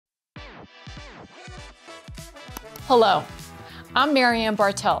Hello, I'm Marianne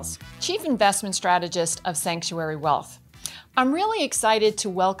Bartels, Chief Investment Strategist of Sanctuary Wealth. I'm really excited to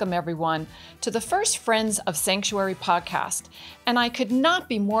welcome everyone to the first Friends of Sanctuary podcast, and I could not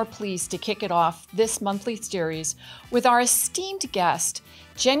be more pleased to kick it off this monthly series with our esteemed guest,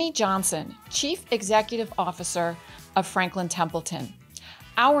 Jenny Johnson, Chief Executive Officer of Franklin Templeton.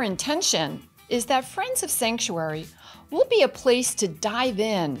 Our intention is that Friends of Sanctuary will be a place to dive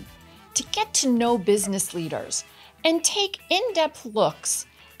in, to get to know business leaders, and take in-depth looks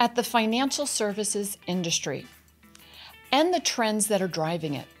at the financial services industry and the trends that are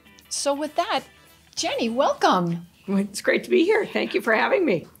driving it. So with that, Jenny, welcome. It's great to be here. Thank you for having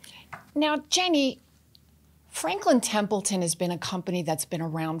me. Now, Jenny, Franklin Templeton has been a company that's been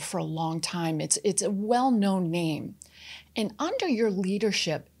around for a long time. It's a well-known name. And under your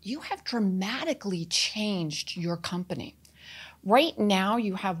leadership, you have dramatically changed your company. Right now,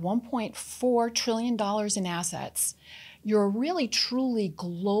 you have $1.4 trillion in assets. You're a really, truly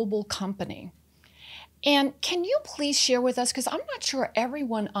global company. And can you please share with us, because I'm not sure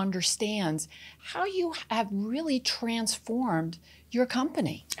everyone understands how you have really transformed your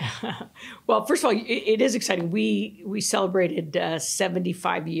company. Well, first of all, it is exciting. We celebrated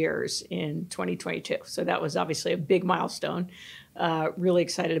 75 years in 2022. So that was obviously a big milestone. Really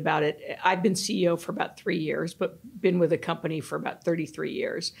excited about it. I've been CEO for about 3 years, but been with the company for about 33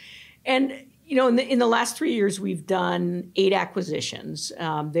 years. And you know, in the last 3 years, we've done 8 acquisitions.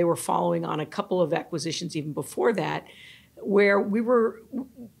 They were following on a couple of acquisitions even before that, where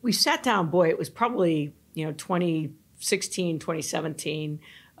we sat down, boy, it was probably, 2016, 2017.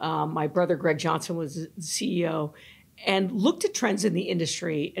 My brother, Greg Johnson, was the CEO and looked at trends in the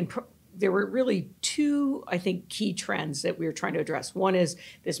industry. And there were really 2, I think, key trends that we were trying to address. One is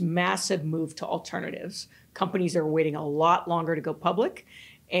this massive move to alternatives. Companies are waiting a lot longer to go public.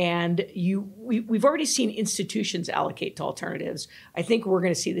 And we've already seen institutions allocate to alternatives. I think we're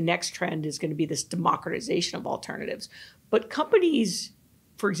going to see the next trend is going to be this democratization of alternatives. But companies,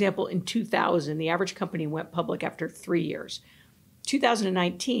 for example, in 2000, the average company went public after 3 years.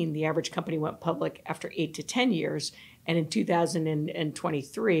 2019, the average company went public after 8 to 10 years. And in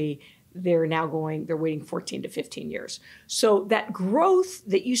 2023, they're waiting 14 to 15 years. So that growth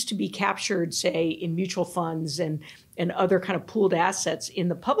that used to be captured, say, in mutual funds and other kind of pooled assets in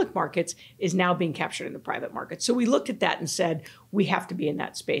the public markets is now being captured in the private market. So we looked at that and said, we have to be in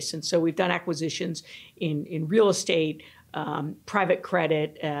that space. And so we've done acquisitions in real estate, private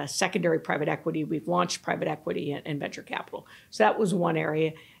credit, secondary private equity. We've launched private equity and venture capital. So that was one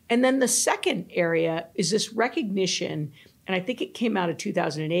area. And then the second area is this recognition, and I think it came out of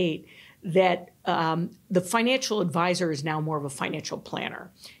 2008, that the financial advisor is now more of a financial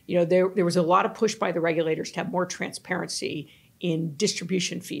planner. There was a lot of push by the regulators to have more transparency in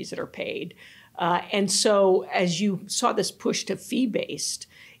distribution fees that are paid. And so as you saw this push to fee-based,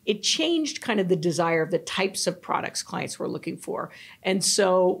 it changed kind of the desire of the types of products clients were looking for. And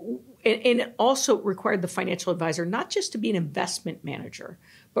so, and it also required the financial advisor not just to be an investment manager,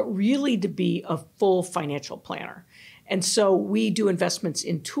 but really to be a full financial planner. And so we do investments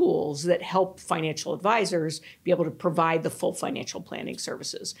in tools that help financial advisors be able to provide the full financial planning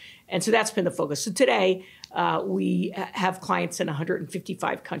services. And so that's been the focus. So today, we have clients in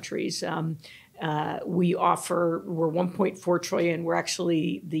 155 countries. We're $1.4 trillion. We're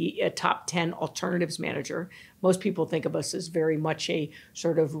actually the top 10 alternatives manager. Most people think of us as very much a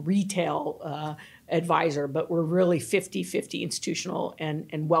sort of retail advisor, but we're really 50-50 institutional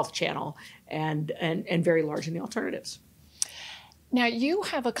and wealth channel and very large in the alternatives. Now, you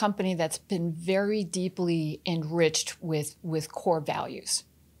have a company that's been very deeply enriched with core values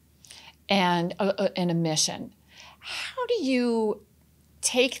and a mission. How do you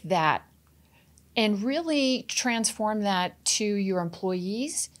take that and really transform that to your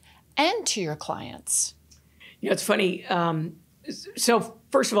employees and to your clients? It's funny. So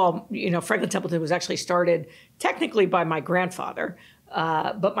first of all, Franklin Templeton was actually started technically by my grandfather,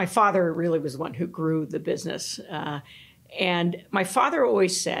 but my father really was the one who grew the business. And my father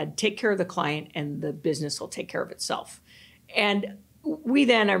always said, take care of the client and the business will take care of itself. And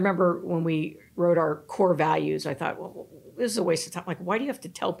I remember when we wrote our core values, I thought, well, this is a waste of time. Like, why do you have to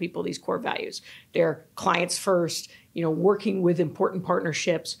tell people these core values? They're clients first, working with important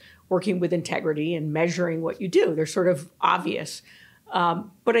partnerships, working with integrity and measuring what you do. They're sort of obvious.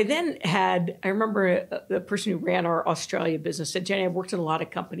 But I remember the person who ran our Australia business said, Jenny, I've worked in a lot of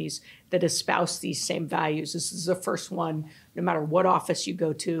companies that espouse these same values. This is the first one, no matter what office you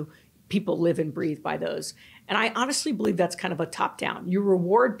go to, people live and breathe by those. And I honestly believe that's kind of a top down. You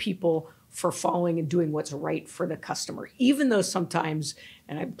reward people for following and doing what's right for the customer, even though sometimes,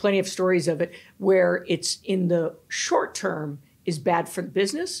 and I have plenty of stories of it, where it's in the short term is bad for the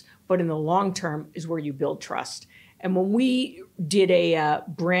business, but in the long term is where you build trust. And when we did a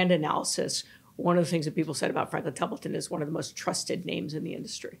brand analysis, one of the things that people said about Franklin Templeton is one of the most trusted names in the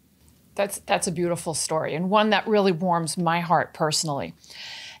industry. That's a beautiful story, and one that really warms my heart personally.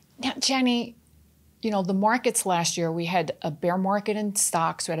 Now, Jenny, the markets last year, we had a bear market in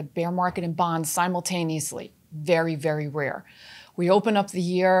stocks, we had a bear market in bonds simultaneously. Very, very rare. We open up the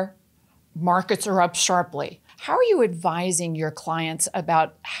year, markets are up sharply. How are you advising your clients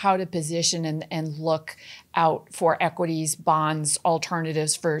about how to position and look out for equities, bonds,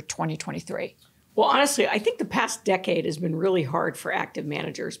 alternatives for 2023? Well, honestly, I think the past decade has been really hard for active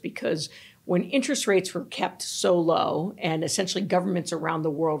managers because when interest rates were kept so low and essentially governments around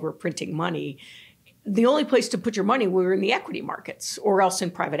the world were printing money, the only place to put your money were in the equity markets or else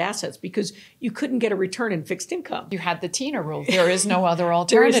in private assets because you couldn't get a return in fixed income. You had the Tina rule. There is no other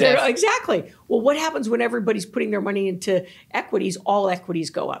alternative. Exactly. Well, what happens when everybody's putting their money into equities? All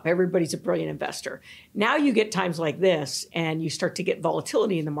equities go up. Everybody's a brilliant investor. Now you get times like this and you start to get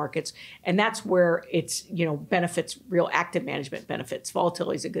volatility in the markets. And that's where it's, benefits, real active management benefits.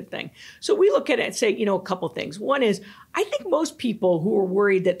 Volatility is a good thing. So we look at it and say, a couple things. One is, I think most people who are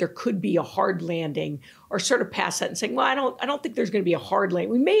worried that there could be a hard landing are sort of past that and saying, well, I don't think there's going to be a hard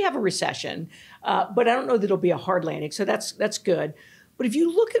landing. We may have a recession, but I don't know that it'll be a hard landing. So that's good. But if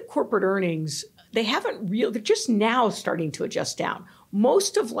you look at corporate earnings, they're just now starting to adjust down.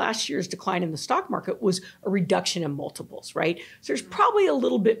 Most of last year's decline in the stock market was a reduction in multiples, right? So there's probably a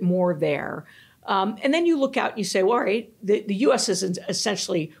little bit more there. And then you look out and you say, well, all right, the U.S. has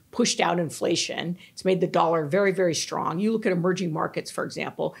essentially pushed out inflation. It's made the dollar very, very strong. You look at emerging markets, for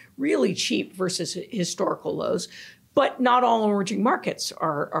example, really cheap versus historical lows. But not all emerging markets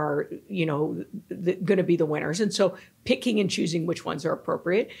are going to be the winners. And so picking and choosing which ones are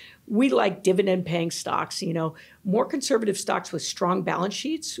appropriate. We like dividend-paying stocks, more conservative stocks with strong balance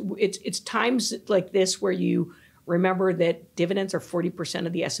sheets. It's times like this where you remember that dividends are 40%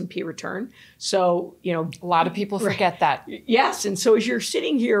 of the S&P return. So, a lot of people forget that. Yes. And so as you're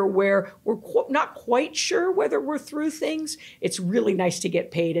sitting here where we're not quite sure whether we're through things, it's really nice to get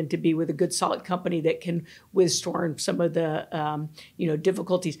paid and to be with a good, solid company that can withstand some of the,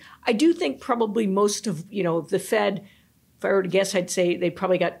 difficulties. I do think probably most of, the Fed, if I were to guess, I'd say they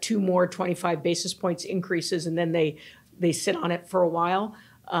probably got 2 more 25 basis points increases and then they sit on it for a while.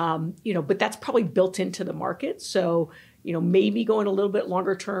 But that's probably built into the market. So, maybe going a little bit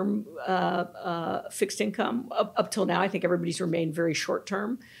longer term fixed income. Up till now, I think everybody's remained very short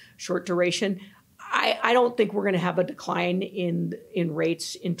term, short duration. I don't think we're going to have a decline in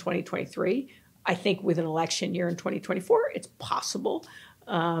rates in 2023. I think with an election year in 2024, it's possible.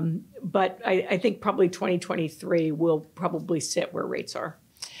 But I think probably 2023 will probably sit where rates are.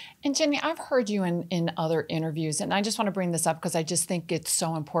 And Jenny, I've heard you in other interviews, and I just want to bring this up because I just think it's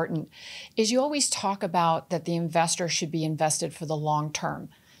so important, is you always talk about that the investor should be invested for the long term.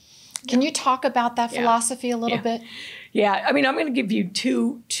 Can you talk about that philosophy a little bit? Yeah, I mean, I'm going to give you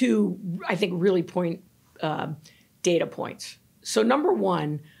two I think, really data points. So number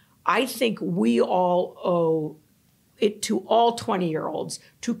one, I think we all owe it to all 20-year-olds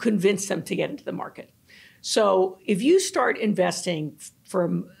to convince them to get into the market. So if you start investing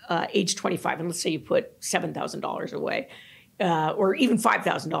from age 25, and let's say you put $7,000 away, or even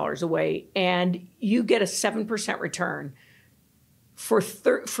 $5,000 away, and you get a 7% return for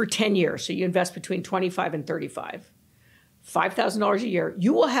 10 years, so you invest between 25 and 35, $5,000 a year,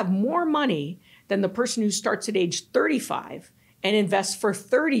 you will have more money than the person who starts at age 35 and invests for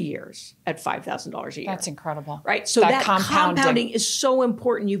 30 years at $5,000 a year. That's incredible. Right? So that compounding is so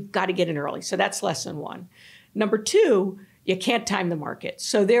important. You've got to get in early. So that's lesson one. Number two, you can't time the market.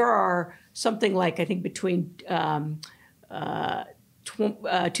 So there are something like, I think between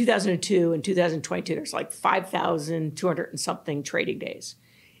 2002 and 2022, there's like 5,200 and something trading days.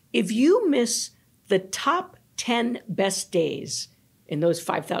 If you miss the top 10 best days in those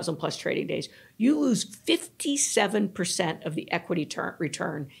 5,000 plus trading days, you lose 57% of the equity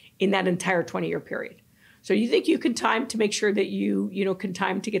return in that entire 20-year period. So you think you can time to make sure that you can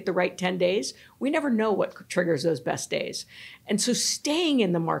time to get the right 10 days? We never know what triggers those best days. And so staying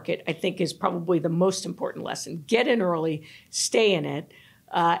in the market, I think, is probably the most important lesson. Get in early, stay in it,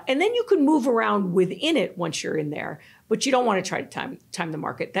 and then you can move around within it once you're in there. But you don't want to try to time the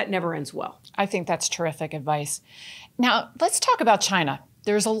market. That never ends well. I think that's terrific advice. Now, let's talk about China.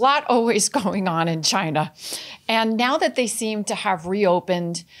 There's a lot always going on in China. And now that they seem to have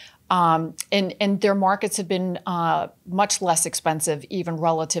reopened, and their markets have been much less expensive, even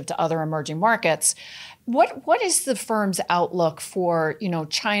relative to other emerging markets. What is the firm's outlook for,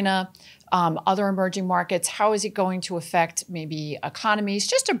 China, other emerging markets? How is it going to affect maybe economies?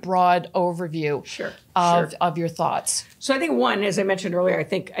 Just a broad overview of your thoughts. So I think one, as I mentioned earlier, I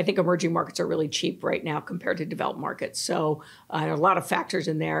think emerging markets are really cheap right now compared to developed markets. So there are a lot of factors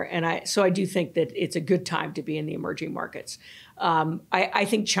in there, and I do think that it's a good time to be in the emerging markets. I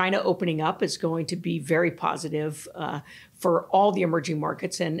think China opening up is going to be very positive for all the emerging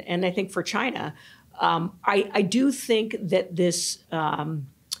markets, and I think for China, I do think that this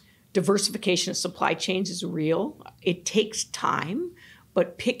diversification of supply chains is real. It takes time,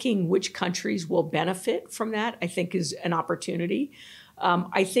 but picking which countries will benefit from that, I think, is an opportunity.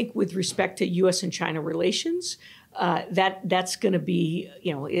 I think with respect to U.S. and China relations, that's going to be,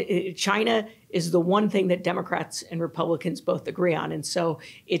 China is the one thing that Democrats and Republicans both agree on. And so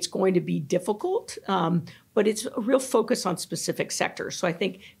it's going to be difficult, but it's a real focus on specific sectors. So I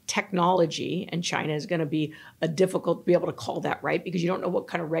think technology and China is going to be difficult to be able to call that right, because you don't know what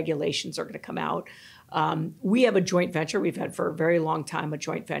kind of regulations are going to come out. We have a joint venture. We've had for a very long time a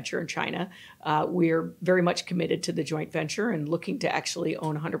joint venture in China. We're very much committed to the joint venture and looking to actually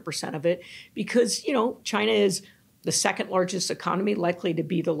own 100% of it because, China is the second largest economy, likely to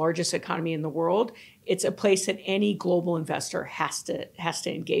be the largest economy in the world. It's a place that any global investor has to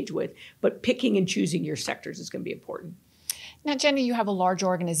engage with. But picking and choosing your sectors is going to be important. Now, Jenny, you have a large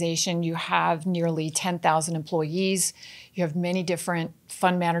organization. You have nearly 10,000 employees. You have many different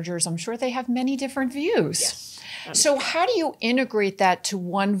fund managers. I'm sure they have many different views. Yes. So how do you integrate that to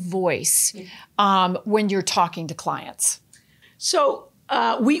one voice when you're talking to clients? So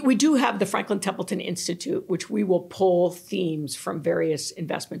we do have the Franklin Templeton Institute, which we will pull themes from various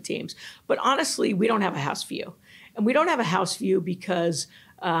investment teams. But honestly, we don't have a house view. And we don't have a house view because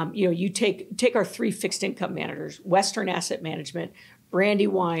you take our three fixed income managers, Western Asset Management,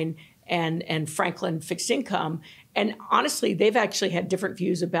 Brandywine, and Franklin Fixed Income. And honestly, they've actually had different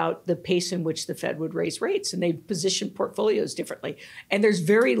views about the pace in which the Fed would raise rates, and they've positioned portfolios differently. And there's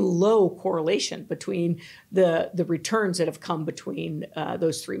very low correlation between the returns that have come between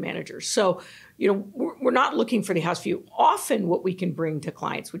those three managers. So, we're not looking for the house view. Often what we can bring to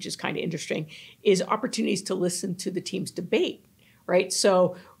clients, which is kind of interesting, is opportunities to listen to the team's debate. Right.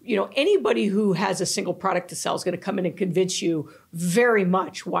 So, anybody who has a single product to sell is going to come in and convince you very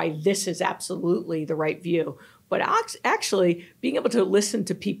much why this is absolutely the right view. But actually being able to listen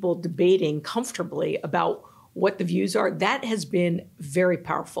to people debating comfortably about what the views are, that has been very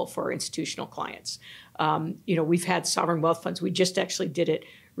powerful for our institutional clients. We've had sovereign wealth funds. We just actually did it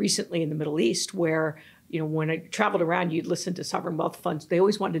recently in the Middle East where when I traveled around, you'd listen to sovereign wealth funds. They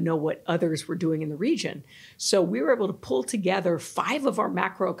always wanted to know what others were doing in the region. So we were able to pull together 5 of our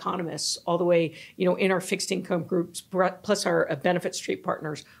macroeconomists all the way, in our fixed income groups, plus our Benefit Street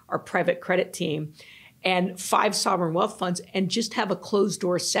partners, our private credit team, and 5 sovereign wealth funds, and just have a closed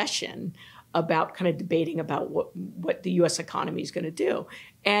door session about kind of debating about what the U.S. economy is going to do.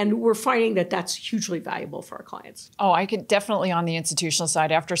 And we're finding that that's hugely valuable for our clients. Oh, I could definitely on the institutional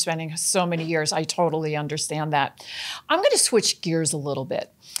side, after spending so many years, I totally understand that. I'm going to switch gears a little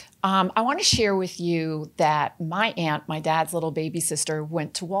bit. I want to share with you that my aunt, my dad's little baby sister,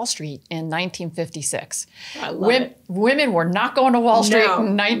 went to Wall Street in 1956. I love it. Women were not going to Wall Street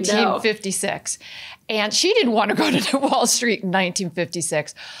in 1956. No. And she didn't want to go to Wall Street in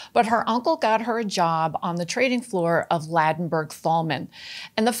 1956. But her uncle got her a job on the trading floor of Ladenburg Thalmann.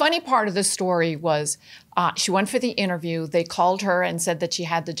 And the funny part of the story was she went for the interview. They called her and said that she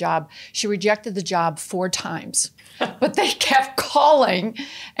had the job. She rejected the job 4 times. But they kept calling.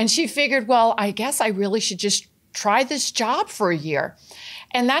 And she figured, well, I guess I really should just try this job for a year.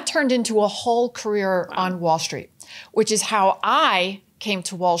 And that turned into a whole career on Wall Street, which is how I came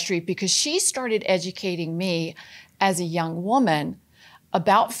to Wall Street, because she started educating me as a young woman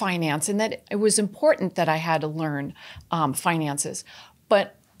about finance, and that it was important that I had to learn finances.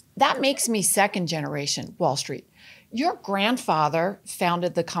 But that makes me second generation Wall Street. Your grandfather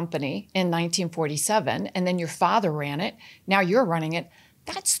founded the company in 1947, and then your father ran it. Now you're running it.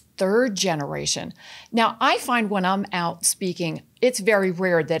 That's third generation. Now, I find when I'm out speaking, it's very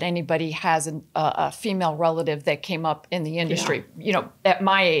rare that anybody has a female relative that came up in the industry, at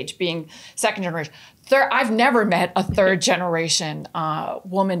my age, being second generation. I've never met a third generation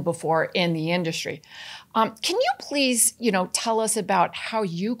woman before in the industry. Can you please, tell us about how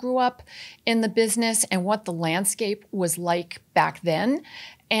you grew up in the business and what the landscape was like back then?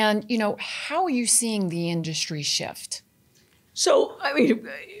 And, how are you seeing the industry shift? So,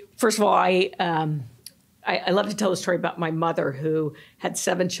 first of all, I love to tell the story about my mother who had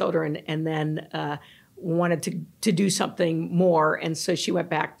 7 children and then wanted to do something more. And so she went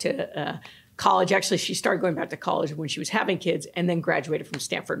back to college. Actually, she started going back to college when she was having kids and then graduated from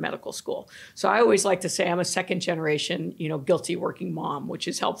Stanford Medical School. So I always like to say I'm a second generation, guilty working mom, which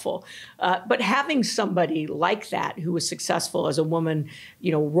is helpful. But having somebody like that who was successful as a woman,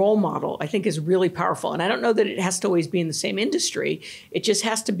 role model, I think is really powerful. And I don't know that it has to always be in the same industry. It just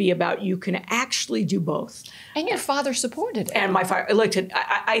has to be about you can actually do both. And your father supported it. And my father,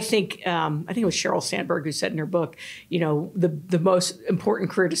 I think it was Sheryl Sandberg who said in her book, the most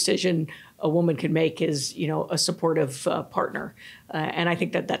important career decision a woman can make is, a supportive partner. And I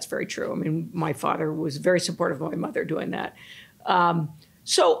think that that's very true. I mean, my father was very supportive of my mother doing that.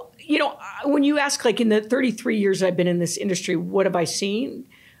 So, when you ask, like in the 33 years I've been in this industry, what have I seen?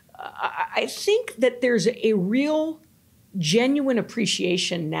 I think that there's a real genuine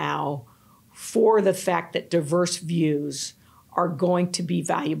appreciation now for the fact that diverse views are going to be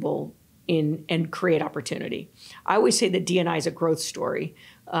valuable and create opportunity. I always say that D&I is a growth story.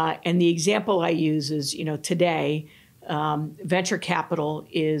 And the example I use is, today, venture capital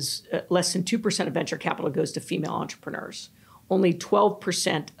is less than 2% of venture capital goes to female entrepreneurs. Only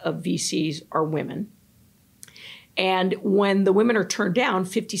 12% of VCs are women. And when the women are turned down,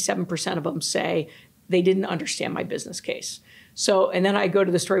 57% of them say they didn't understand my business case. So, and then I go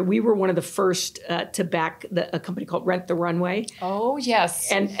to the story. We were one of the first to back a company called Rent the Runway. Oh,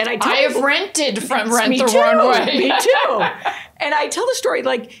 yes. And I have rented from Rent the Runway. Me too. And I tell the story,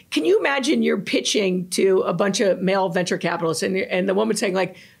 like, can you imagine you're pitching to a bunch of male venture capitalists and the woman saying,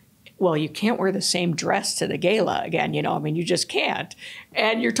 like, well, you can't wear the same dress to the gala again, you just can't.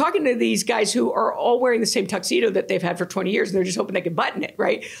 And you're talking to these guys who are all wearing the same tuxedo that they've had for 20 years, and they're just hoping they can button it,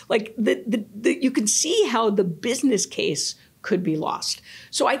 right? Like, you can see how the business case could be lost.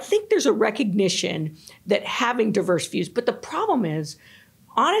 So I think there's a recognition that having diverse views, but the problem is,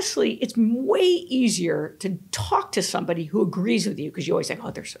 honestly, it's way easier to talk to somebody who agrees with you because you always think,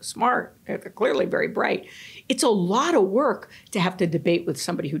 oh, they're so smart. They're clearly very bright. It's a lot of work to have to debate with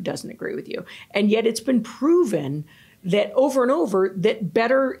somebody who doesn't agree with you. And yet it's been proven that over and over that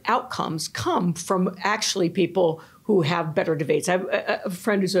better outcomes come from actually people who have better debates. I have a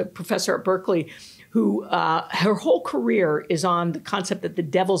friend who's a professor at Berkeley who her whole career is on the concept that the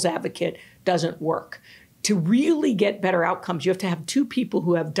devil's advocate doesn't work. To really get better outcomes, you have to have 2 people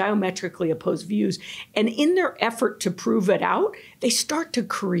who have diametrically opposed views. And in their effort to prove it out, they start to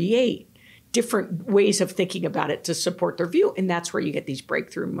create different ways of thinking about it to support their view. And that's where you get these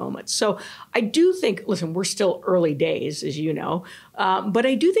breakthrough moments. So I do think, listen, we're still early days, as you know, but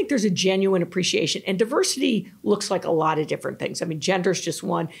I do think there's a genuine appreciation. And diversity looks like a lot of different things. I mean, gender is just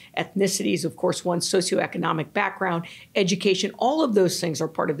one, ethnicity is, of course, one, socioeconomic background, education, all of those things are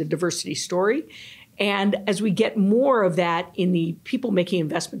part of the diversity story. And as we get more of that in the people making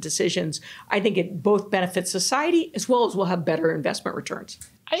investment decisions, I think it both benefits society as well as we'll have better investment returns.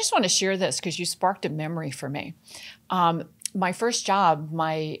 I just want to share this because you sparked a memory for me. My first job,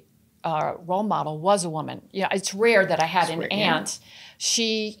 my role model was a woman. It's rare that I had an aunt. Yeah.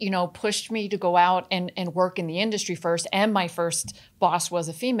 She, pushed me to go out and work in the industry first. And my first boss was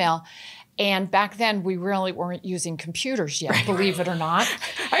a female. And back then, we really weren't using computers yet, believe it or not.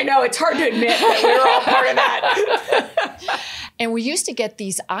 I know, it's hard to admit that we were all part of that. And we used to get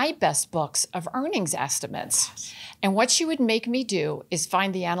these iBest books of earnings estimates. And what she would make me do is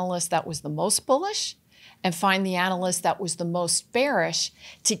find the analyst that was the most bullish and find the analyst that was the most bearish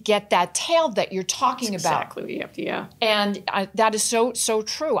to get that tail that you're talking about. Exactly what you have to, yeah. And that is so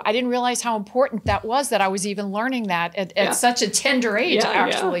true. I didn't realize how important that was, that I was even learning that at such a tender age,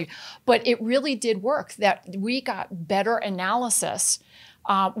 actually. Yeah. But it really did work, that we got better analysis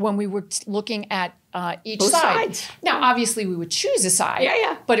when we were looking at each both side. Sides. Now, obviously, we would choose a side,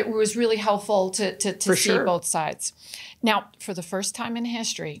 but it was really helpful to see both sides. Now, for the first time in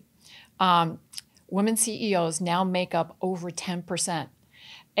history, women CEOs now make up over 10%.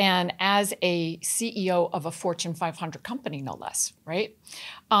 And as a CEO of a Fortune 500 company, no less, right?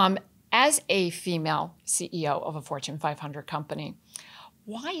 As a female CEO of a Fortune 500 company,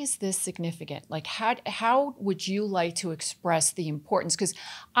 why is this significant? Like, how would you like to express the importance? Because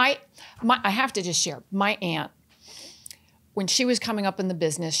I have to just share, my aunt, when she was coming up in the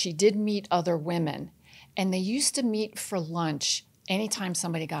business, she did meet other women, and they used to meet for lunch anytime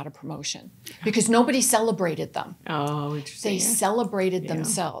somebody got a promotion because nobody celebrated them. Oh, interesting. They celebrated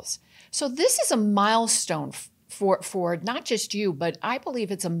themselves. So this is a milestone for not just you, but I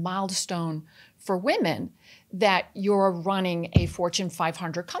believe it's a milestone for women that you're running a Fortune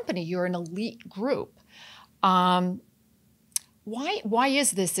 500 company. You're an elite group. Why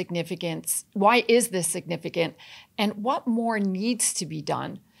is this significant? Why is this significant? And what more needs to be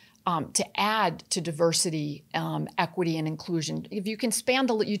done to add to diversity, equity, and inclusion? If you can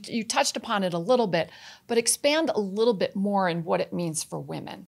expand, you touched upon it a little bit, but expand a little bit more in what it means for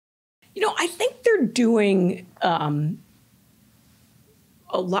women. I think they're doing a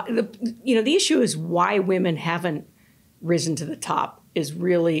lot. The issue is why women haven't risen to the top is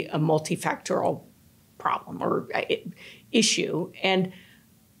really a multifactorial problem or issue. And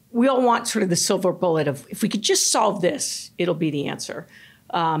we all want sort of the silver bullet of, if we could just solve this, it'll be the answer.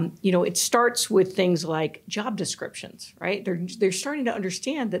 It starts with things like job descriptions, right? They're starting to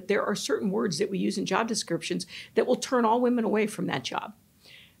understand that there are certain words that we use in job descriptions that will turn all women away from that job.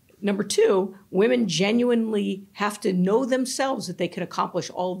 Number two, women genuinely have to know themselves that they can accomplish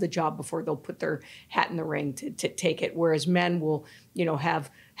all of the job before they'll put their hat in the ring to take it, whereas men will,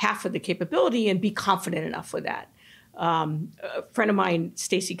 have half of the capability and be confident enough with that. A friend of mine,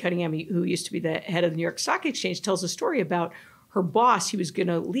 Stacey Cunningham, who used to be the head of the New York Stock Exchange, tells a story about her boss. He was going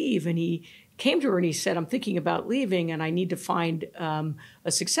to leave, and he came to her and he said, "I'm thinking about leaving, and I need to find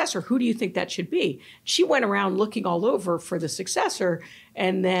a successor. Who do you think that should be?" She went around looking all over for the successor,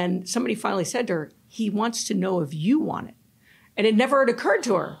 and then somebody finally said to her, "He wants to know if you want it." And it never had occurred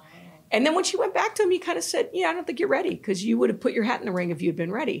to her. And then when she went back to him, he kind of said, "Yeah, I don't think you're ready, because you would have put your hat in the ring if you'd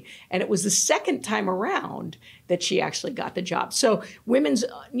been ready." And it was the second time around that she actually got the job. So women's,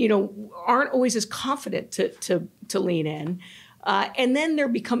 aren't always as confident to lean in. And then there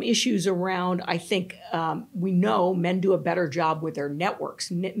become issues around, I think, we know men do a better job with their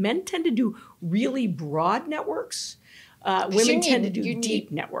networks. Men tend to do really broad networks. Women tend to do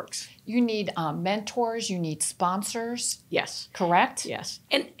deep networks. You need mentors, you need sponsors. Yes. Correct? Yes.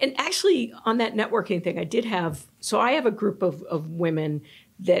 And actually, on that networking thing, I have a group of women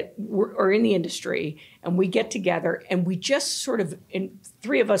that are in the industry, and we get together, and we just sort of,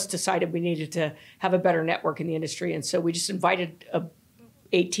 three of us decided we needed to have a better network in the industry, and so we just invited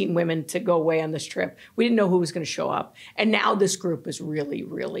 18 women to go away on this trip. We didn't know who was going to show up, and now this group is really,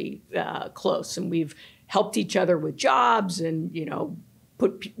 really close, and we've helped each other with jobs and,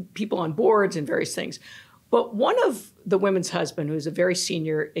 put people on boards and various things. But one of the women's husband, who's a very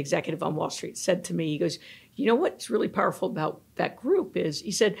senior executive on Wall Street, said to me, he goes, "You know what's really powerful about that group is,"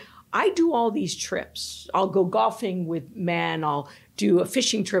 he said, "I do all these trips. I'll go golfing with men. I'll do a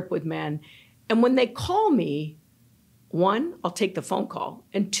fishing trip with men. And when they call me, one, I'll take the phone call,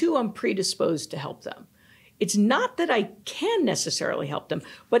 and two, I'm predisposed to help them. It's not that I can necessarily help them,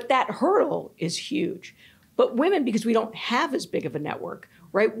 but that hurdle is huge." But women, because we don't have as big of a network,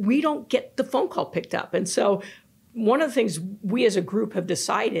 right, we don't get the phone call picked up. And so one of the things we as a group have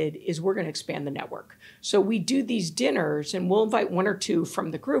decided is we're going to expand the network. So we do these dinners, and we'll invite one or two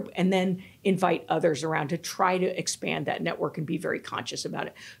from the group and then invite others around to try to expand that network and be very conscious about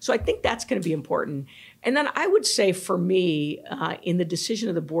it. So I think that's going to be important. And then I would say for me, in the decision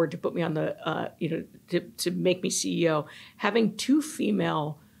of the board to put me on the, to make me CEO, having two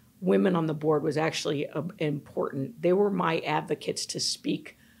female women on the board was actually important. They were my advocates to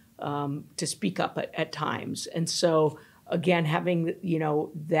speak up at times. And so again, having,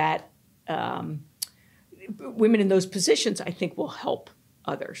 that women in those positions, I think will help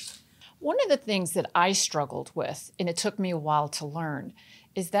others. One of the things that I struggled with, and it took me a while to learn,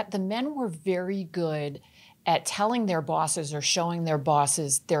 is that the men were very good at telling their bosses or showing their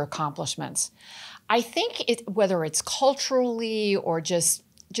bosses their accomplishments. I think whether it's culturally or just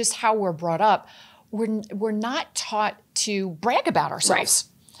how we're brought up, we're not taught to brag about ourselves.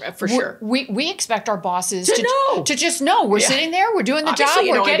 Right. For sure. We expect our bosses to just know we're sitting there, we're doing the Obviously,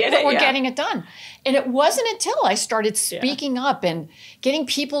 job, we're yeah. getting it done. And it wasn't until I started speaking up and getting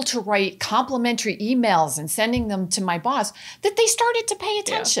people to write complimentary emails and sending them to my boss that they started to pay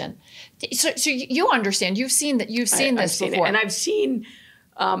attention. Yeah. So you understand, you've seen this before. And I've seen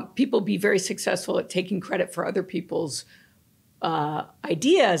people be very successful at taking credit for other people's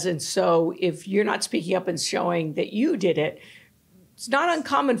ideas. And so if you're not speaking up and showing that you did it, it's not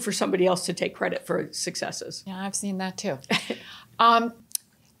uncommon for somebody else to take credit for successes. Yeah, I've seen that too.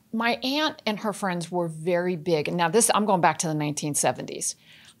 My aunt and her friends were very big, and now I'm going back to the 1970s,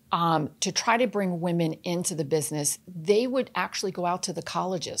 to try to bring women into the business. They would actually go out to the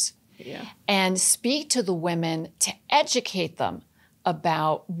colleges and speak to the women to educate them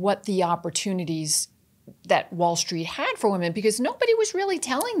about what the opportunities that Wall Street had for women, because nobody was really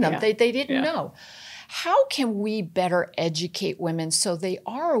telling them. They didn't know. How can we better educate women so they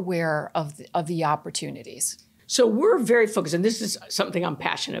are aware of the opportunities? So we're very focused, and this is something I'm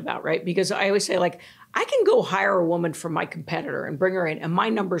passionate about, right? Because I always say, like, I can go hire a woman from my competitor and bring her in, and my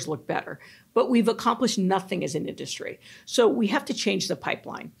numbers look better. But we've accomplished nothing as an industry. So we have to change the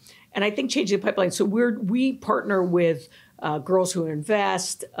pipeline. And I think changing the pipeline, so we partner with Girls Who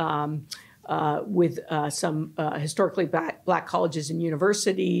Invest, with some historically black colleges and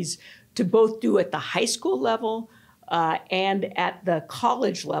universities to both do at the high school level and at the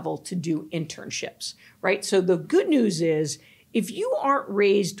college level to do internships, right? So the good news is, if you aren't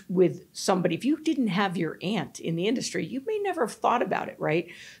raised with somebody, if you didn't have your aunt in the industry, you may never have thought about it, right?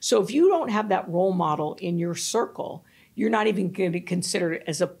 So if you don't have that role model in your circle, you're not even going to be considered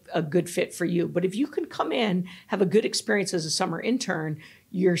as a good fit for you. But if you can come in, have a good experience as a summer intern,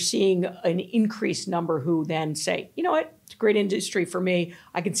 you're seeing an increased number who then say, you know what, it's a great industry for me.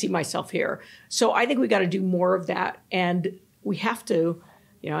 I can see myself here. So I think we got to do more of that. And we have to,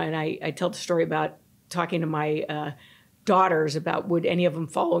 and I tell the story about talking to my daughters about would any of them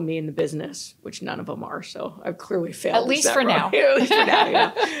follow me in the business, which none of them are. So I've clearly failed. At least for now. At least for now,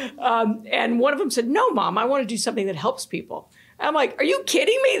 yeah. And one of them said, no, Mom, I want to do something that helps people. And I'm like, are you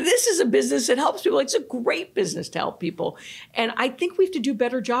kidding me? This is a business that helps people. It's a great business to help people. And I think we have to do a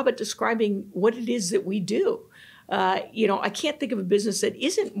better job at describing what it is that we do. I can't think of a business that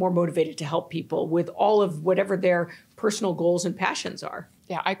isn't more motivated to help people with all of whatever their personal goals and passions are.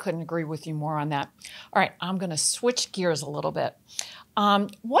 Yeah, I couldn't agree with you more on that. All right, I'm going to switch gears a little bit.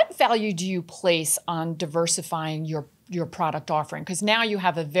 What value do you place on diversifying your product offering? Because now you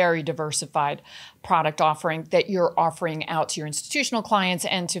have a very diversified product offering that you're offering out to your institutional clients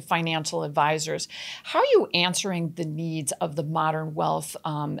and to financial advisors. How are you answering the needs of the modern wealth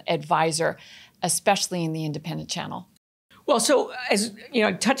advisor, especially in the independent channel? Well, so as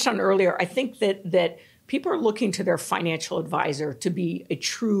I touched on earlier, I think that people are looking to their financial advisor to be a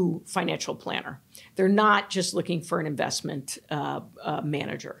true financial planner. They're not just looking for an investment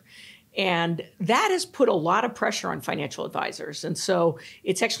manager. And that has put a lot of pressure on financial advisors. And so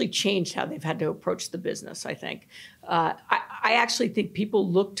it's actually changed how they've had to approach the business, I think. I actually think people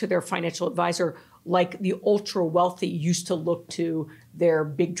look to their financial advisor like the ultra wealthy used to look to their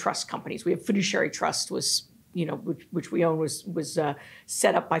big trust companies. We have Fiduciary Trust which we own was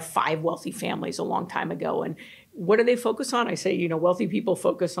set up by 5 wealthy families a long time ago. And what do they focus on? I say, wealthy people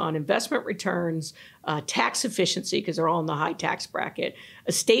focus on investment returns, tax efficiency, because they're all in the high tax bracket,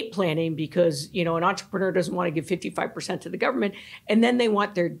 estate planning, because, an entrepreneur doesn't want to give 55% to the government. And then they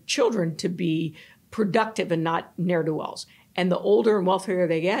want their children to be productive and not ne'er-do-wells. And the older and wealthier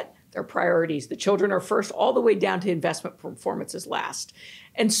they get, their priorities. The children are first, all the way down to investment performance is last.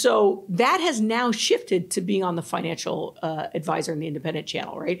 And so that has now shifted to being on the financial advisor in the independent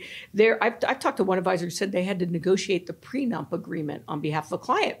channel, right? I've talked to one advisor who said they had to negotiate the prenup agreement on behalf of a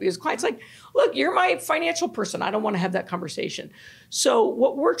client because the client's like, look, you're my financial person. I don't want to have that conversation. So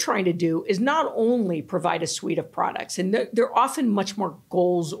what we're trying to do is not only provide a suite of products, and they're often much more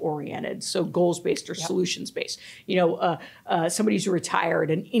goals-oriented, so goals-based or solutions-based. Somebody who's retired,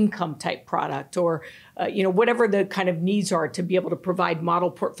 an income-type product, or whatever the kind of needs are to be able to provide model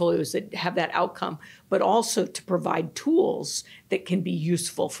portfolios that have that outcome, but also to provide tools that can be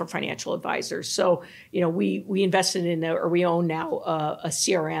useful for financial advisors. So, we invested in, or we own now a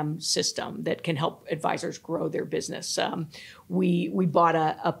CRM system that can help advisors grow their business. We bought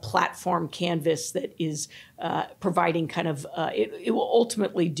a platform, Canvas, that is providing kind of, it will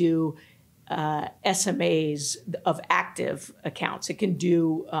ultimately do SMAs of active accounts. It can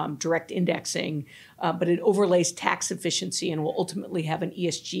do direct indexing, but it overlays tax efficiency and will ultimately have an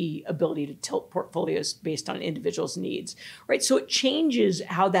ESG ability to tilt portfolios based on individuals' needs, right? So it changes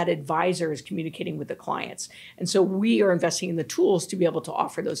how that advisor is communicating with the clients. And so we are investing in the tools to be able to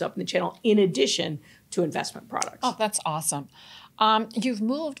offer those up in the channel in addition to investment products. Oh, that's awesome. You've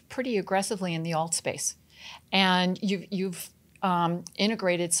moved pretty aggressively in the alt space, and you've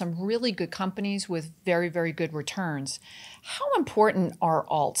integrated some really good companies with very, very good returns. How important are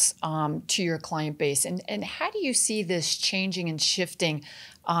alts to your client base? And how do you see this changing and shifting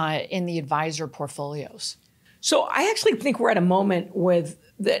in the advisor portfolios? So I actually think we're at a moment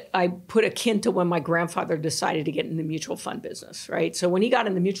that I put akin to when my grandfather decided to get in the mutual fund business, right? So when he got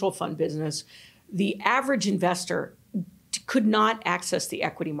in the mutual fund business, the average investor could not access the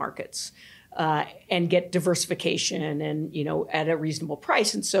equity markets. And get diversification and, at a reasonable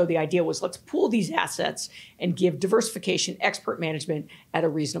price. And so the idea was, let's pool these assets and give diversification, expert management at a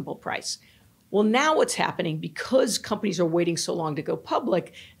reasonable price. Well, now what's happening, because companies are waiting so long to go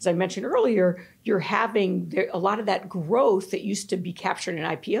public, as I mentioned earlier, you're having a lot of that growth that used to be captured in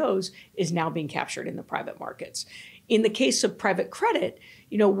IPOs is now being captured in the private markets. in the case of private credit,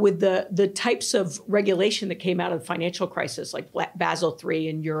 with the types of regulation that came out of the financial crisis, like Basel III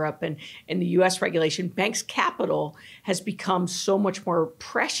in Europe and the US regulation, banks' capital has become so much more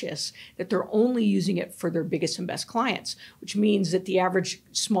precious that they're only using it for their biggest and best clients, which means that the average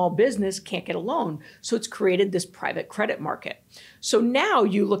small business can't get a loan. So it's created this private credit market. So now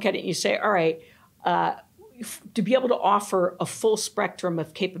you look at it and you say, all right, to be able to offer a full spectrum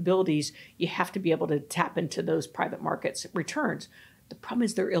of capabilities, you have to be able to tap into those private markets returns. The problem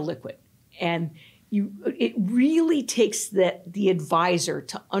is they're illiquid. And it really takes the advisor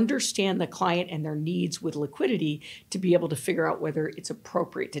to understand the client and their needs with liquidity to be able to figure out whether it's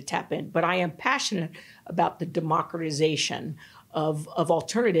appropriate to tap in. But I am passionate about the democratization of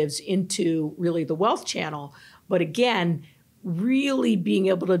alternatives into really the wealth channel. But again, really being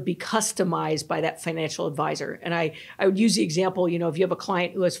able to be customized by that financial advisor. And I would use the example, if you have a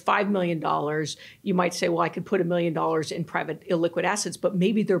client who has $5 million, you might say, well, I could put $1 million in private illiquid assets, but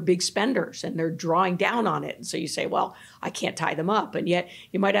maybe they're big spenders and they're drawing down on it. And so you say, well, I can't tie them up. And yet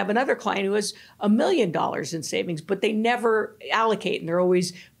you might have another client who has $1 million in savings, but they never allocate and they're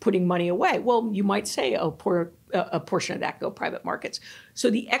always putting money away. Well, you might say, a portion of that go private markets. So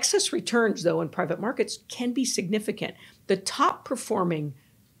the excess returns, though, in private markets can be significant. The top quartile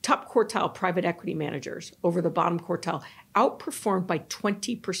private equity managers over the bottom quartile outperformed by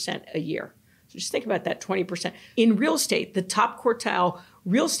 20% a year. So just think about that, 20%. In real estate, the top quartile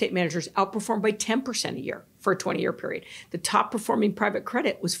real estate managers outperformed by 10% a year for a 20-year period. The top performing private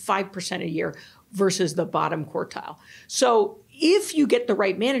credit was 5% a year versus the bottom quartile. So if you get the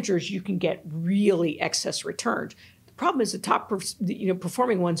right managers, you can get really excess returns. The problem is the top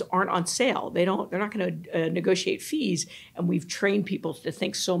performing ones aren't on sale. They're not going to negotiate fees. And we've trained people to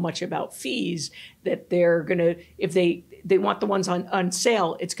think so much about fees that they're going to, if they want the ones on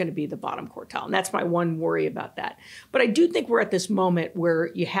sale, it's going to be the bottom quartile. And that's my one worry about that. But I do think we're at this moment where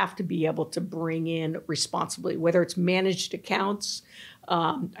you have to be able to bring in responsibly, whether it's managed accounts.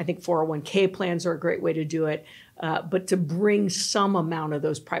 I think 401k plans are a great way to do it. But to bring some amount of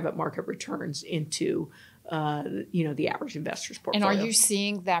those private market returns into the average investor's portfolio. And are you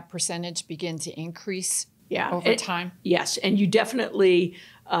seeing that percentage begin to increase over time? Yes, and you definitely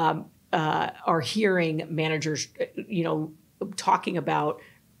are hearing managers, talking about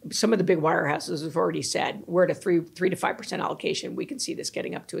some of the big wirehouses have already said we're at a 3 to 5% allocation. We can see this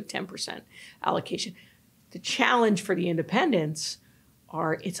getting up to a 10% allocation. The challenge for the independents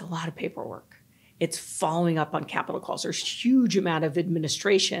it's a lot of paperwork. It's following up on capital calls. There's a huge amount of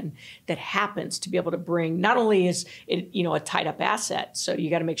administration that happens to be able to bring, not only is it, a tied up asset, so you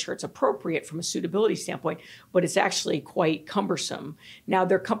got to make sure it's appropriate from a suitability standpoint, but it's actually quite cumbersome. Now,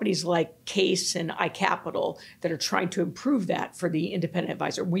 there are companies like Case and iCapital that are trying to improve that for the independent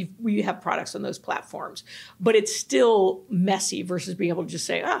advisor. We have products on those platforms, but it's still messy versus being able to just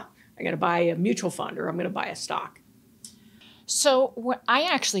say, I'm going to buy a mutual fund or I'm going to buy a stock. So I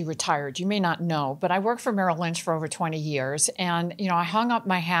actually retired. You may not know, but I worked for Merrill Lynch for over 20 years. And, I hung up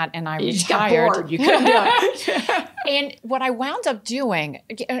my hat and I retired. You got bored. You couldn't do it. And what I wound up doing,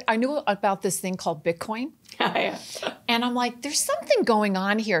 I knew about this thing called Bitcoin. Yeah. And I'm like, there's something going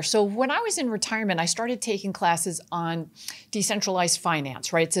on here. So when I was in retirement, I started taking classes on decentralized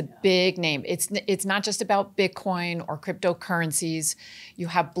finance, right? It's a big name. It's not just about Bitcoin or cryptocurrencies. You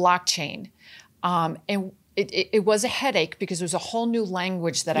have blockchain. And it was a headache because there's a whole new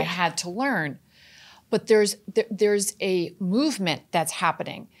language that I had to learn. But there's a movement that's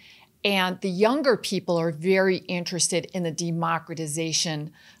happening. And the younger people are very interested in the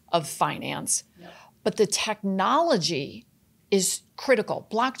democratization of finance. Yep. But the technology is critical.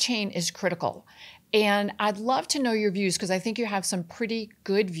 Blockchain is critical. And I'd love to know your views because I think you have some pretty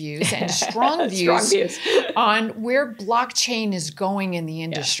good views and strong views on where blockchain is going in the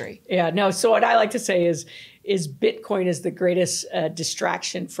industry. No. So what I like to say is Bitcoin is the greatest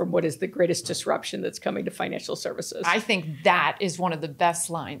distraction from what is the greatest disruption that's coming to financial services. I think that is one of the best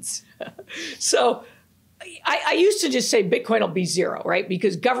lines. So I used to just say Bitcoin will be zero, right?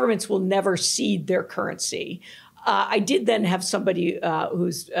 Because governments will never cede their currency. I did then have somebody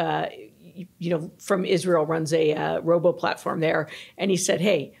who's from Israel, runs a robo platform there. And he said,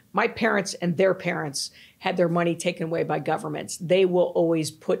 hey, my parents and their parents had their money taken away by governments. They will always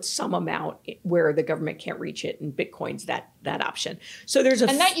put some amount where the government can't reach it. And Bitcoin's that option. So there's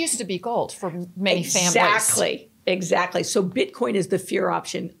and that used to be gold for many families. Exactly. So Bitcoin is the fear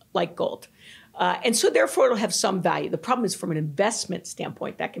option like gold. And so therefore it'll have some value. The problem is from an investment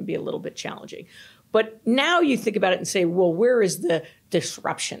standpoint, that can be a little bit challenging. But now you think about it and say, well, where is the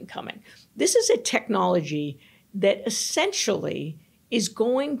disruption coming? This is a technology that essentially is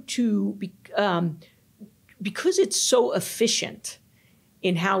going to because it's so efficient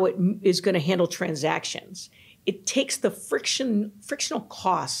in how it is going to handle transactions, it takes the frictional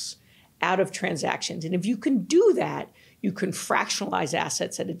costs out of transactions. And if you can do that, you can fractionalize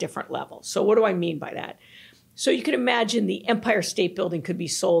assets at a different level. So what do I mean by that? So you can imagine the Empire State Building could be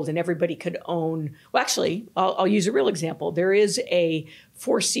sold and everybody could own, well, actually, I'll use a real example. There is a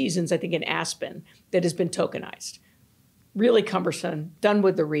Four Seasons, I think in Aspen, that has been tokenized. Really cumbersome, done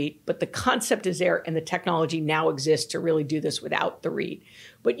with the REIT, but the concept is there and the technology now exists to really do this without the REIT.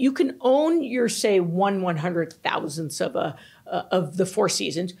 But you can own your, say, 1/100,000th of the Four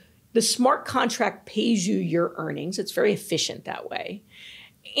Seasons. The smart contract pays you your earnings. It's very efficient that way.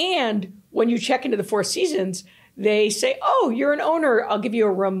 And when you check into the Four Seasons, they say, oh, you're an owner, I'll give you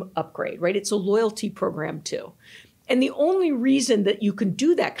a room upgrade, right? It's a loyalty program too. And the only reason that you can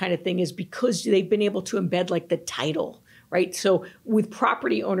do that kind of thing is because they've been able to embed like the title, right? So with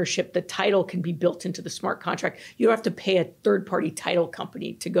property ownership, the title can be built into the smart contract. You don't have to pay a third-party title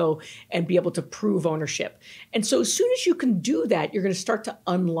company to go and be able to prove ownership. And so as soon as you can do that, you're going to start to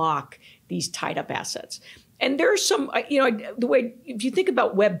unlock these tied-up assets. And there's some, the way, if you think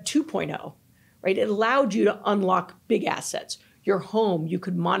about Web 2.0, right, it allowed you to unlock big assets. Your home, you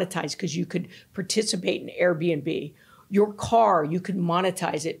could monetize because you could participate in Airbnb. Your car, you could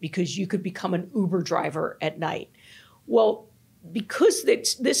monetize it because you could become an Uber driver at night. Well, because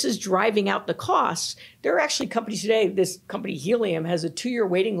this is driving out the costs, there are actually companies today, this company Helium has a 2-year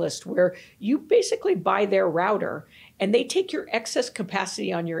waiting list where you basically buy their router and they take your excess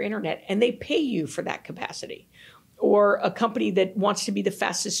capacity on your internet and they pay you for that capacity. Or a company that wants to be the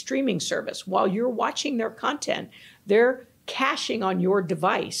fastest streaming service. While you're watching their content, they're caching on your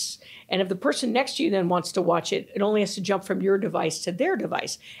device. And if the person next to you then wants to watch it, it only has to jump from your device to their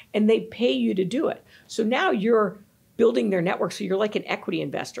device. And they pay you to do it. So now you're building their network. So you're like an equity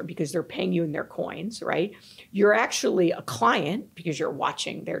investor because they're paying you in their coins, right? You're actually a client because you're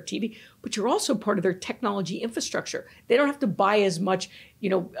watching their TV, but you're also part of their technology infrastructure. They don't have to buy as much,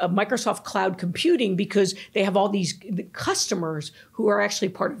 Microsoft cloud computing because they have all these customers who are actually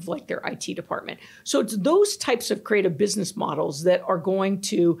part of like their IT department. So it's those types of creative business models that are going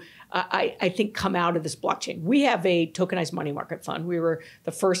to, I think, come out of this blockchain. We have a tokenized money market fund. We were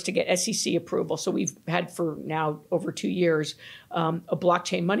the first to get SEC approval. So we've had for now over 2 years a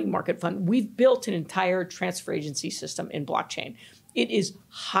blockchain money market fund. We've built an entire transfer agency system in blockchain. It is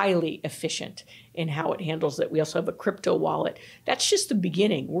highly efficient in how it handles it. We also have a crypto wallet. That's just the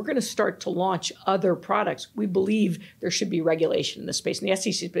beginning. We're going to start to launch other products. We believe there should be regulation in this space, and the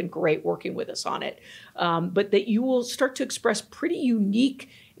SEC has been great working with us on it. But that you will start to express pretty unique,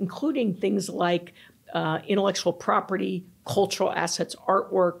 including things like intellectual property, cultural assets,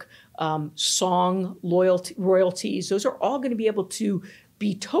 artwork, song, royalties. Those are all going to be able to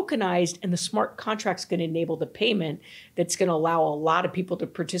be tokenized, and the smart contract's going to enable the payment that's going to allow a lot of people to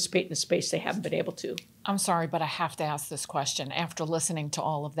participate in a space they haven't been able to. I'm sorry, but I have to ask this question after listening to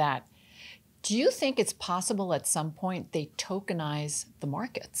all of that. Do you think it's possible at some point they tokenize the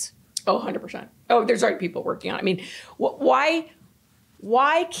markets? Oh, 100%. Oh, there's already people working on it. I mean,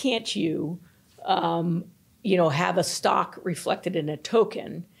 why can't you, have a stock reflected in a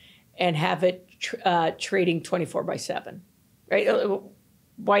token and have it trading 24/7, right?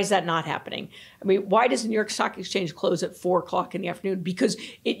 Why is that not happening? I mean, why does the New York Stock Exchange close at 4:00 in the afternoon? Because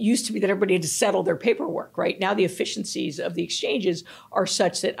it used to be that everybody had to settle their paperwork, right? Now the efficiencies of the exchanges are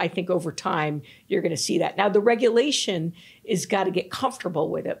such that I think over time you're going to see that. Now the regulation is got to get comfortable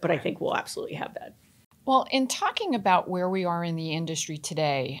with it, but I think we'll absolutely have that. Well, in talking about where we are in the industry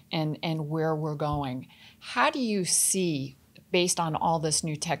today and where we're going, how do you see, based on all this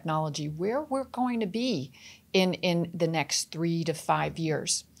new technology, where we're going to be in the next 3 to 5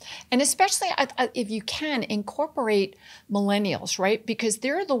 years? And especially if you can incorporate millennials, right? Because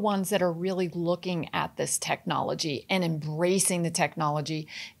they're the ones that are really looking at this technology and embracing the technology,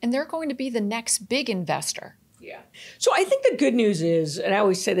 and they're going to be the next big investor. Yeah. So I think the good news is, and I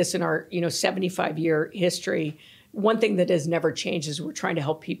always say this in our 75-year history, one thing that has never changed is we're trying to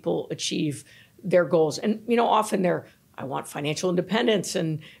help people achieve their goals. And often I want financial independence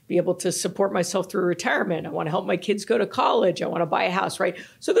and be able to support myself through retirement. I want to help my kids go to college. I want to buy a house, right?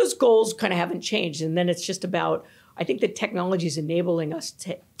 So those goals kind of haven't changed. And then it's just about, I think that technology is enabling us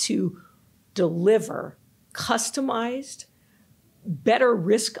to deliver customized, better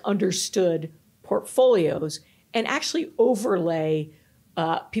risk understood portfolios and actually overlay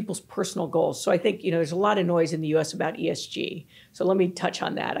people's personal goals. So I think, there's a lot of noise in the US about ESG. So let me touch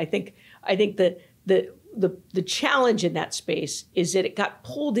on that. I think that The challenge in that space is that it got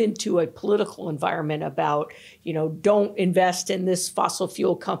pulled into a political environment about, don't invest in this fossil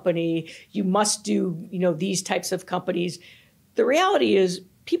fuel company. You must do, these types of companies. The reality is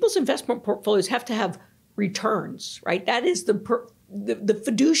people's investment portfolios have to have returns, right? That is the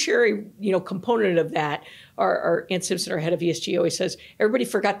fiduciary, component of that. Our Ann Simpson, our head of ESG, always says, everybody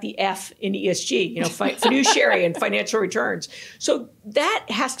forgot the F in ESG, fiduciary and financial returns. So that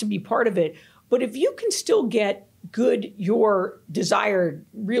has to be part of it. But if you can still get your desired,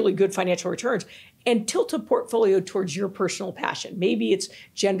 really good financial returns and tilt a portfolio towards your personal passion, maybe it's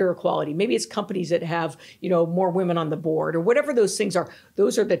gender equality, maybe it's companies that have, more women on the board or whatever those things are,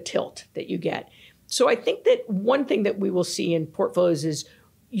 those are the tilt that you get. So I think that one thing that we will see in portfolios is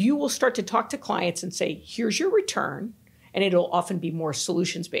you will start to talk to clients and say, here's your return. And it'll often be more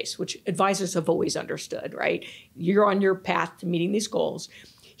solutions-based, which advisors have always understood, right? You're on your path to meeting these goals.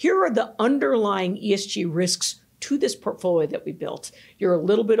 Here are the underlying ESG risks to this portfolio that we built. You're a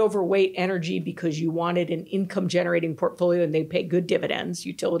little bit overweight energy because you wanted an income-generating portfolio and they pay good dividends.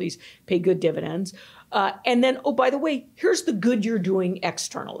 Utilities pay good dividends. And then, oh, by the way, here's the good you're doing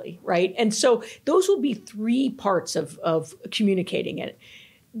externally, right? And so those will be three parts of communicating it.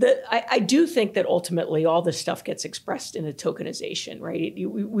 I do think that ultimately all this stuff gets expressed in a tokenization, right?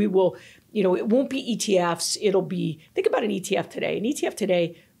 We will, it won't be ETFs. It'll be, think about an ETF today. An ETF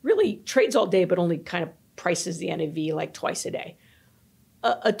today really trades all day, but only kind of prices the NAV like twice a day.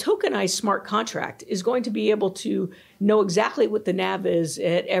 A tokenized smart contract is going to be able to know exactly what the NAV is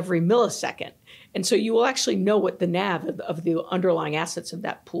at every millisecond. And so you will actually know what the NAV of the underlying assets of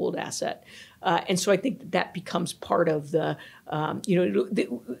that pooled asset. And so I think that becomes part of the,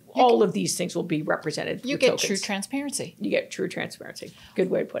 all of these things will be represented. You get true transparency. You get true transparency. Good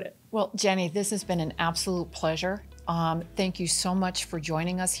way to put it. Well, Jenny, this has been an absolute pleasure. Thank you so much for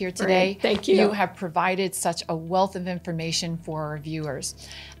joining us here today. Right. Thank you. You have provided such a wealth of information for our viewers.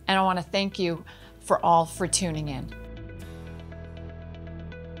 And I want to thank you for tuning in.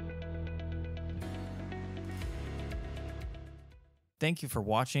 Thank you for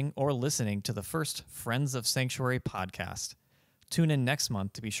watching or listening to the first Friends of Sanctuary podcast. Tune in next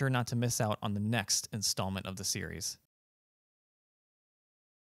month to be sure not to miss out on the next installment of the series.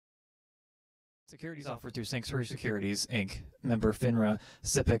 Securities offered through Sanctuary Securities, Inc., member FINRA,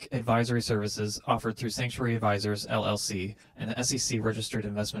 SIPC advisory services offered through Sanctuary Advisors, LLC, and the SEC registered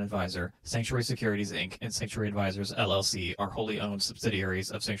investment advisor. Sanctuary Securities, Inc., and Sanctuary Advisors, LLC are wholly owned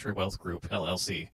subsidiaries of Sanctuary Wealth Group, LLC.